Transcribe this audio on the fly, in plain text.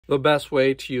the best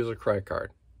way to use a credit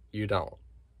card. You don't.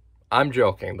 I'm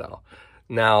joking though.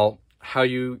 Now, how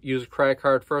you use a credit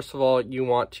card, first of all, you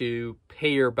want to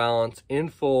pay your balance in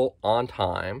full on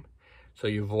time, so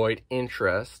you avoid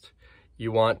interest.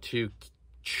 You want to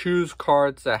choose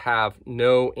cards that have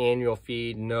no annual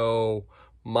fee, no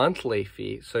monthly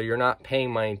fee, so you're not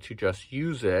paying money to just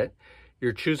use it.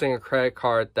 You're choosing a credit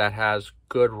card that has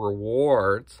good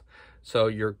rewards, so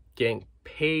you're getting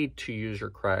paid to use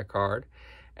your credit card,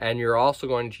 and you're also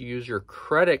going to use your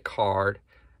credit card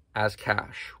as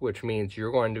cash, which means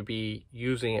you're going to be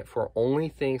using it for only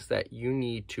things that you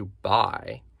need to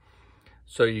buy.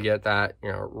 So you get that,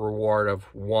 reward of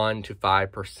 1 to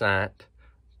 5%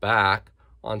 back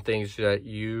on things that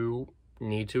you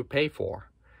need to pay for.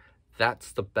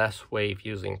 That's the best way of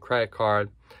using a credit card.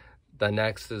 The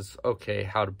next is, okay,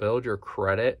 how to build your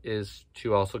credit is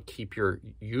to also keep your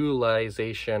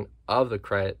utilization of the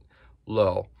credit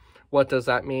low. What does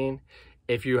that mean?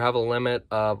 If you have a limit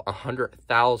of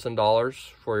 $100,000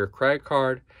 for your credit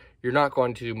card, you're not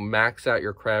going to max out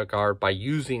your credit card by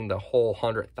using the whole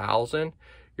 $100,000.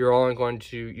 You're only going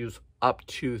to use up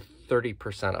to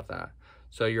 30% of that.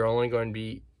 So you're only going to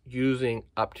be using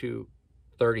up to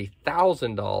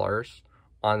 $30,000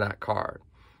 on that card.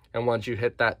 And once you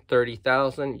hit that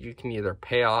 $30,000, you can either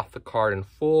pay off the card in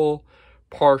full,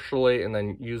 partially, and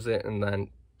then use it, and then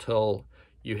till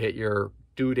you hit your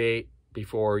due date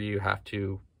before you have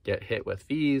to get hit with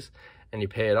fees and you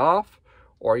pay it off,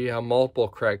 or you have multiple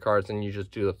credit cards and you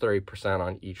just do the 30%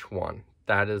 on each one.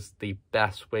 That is the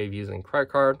best way of using credit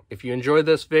card. If you enjoyed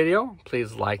this video,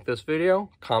 please like this video,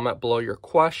 comment below your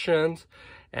questions,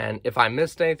 and if I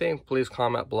missed anything, please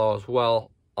comment below as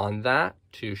well on that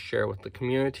to share with the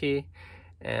community.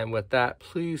 And with that,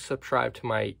 please subscribe to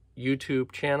my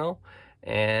YouTube channel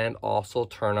and also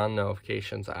turn on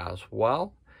notifications as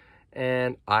well.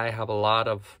 And I have a lot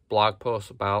of blog posts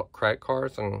about credit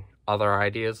cards and other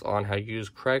ideas on how to use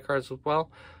credit cards as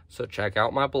well. So check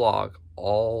out my blog.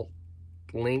 All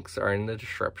links are in the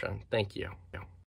description. Thank you.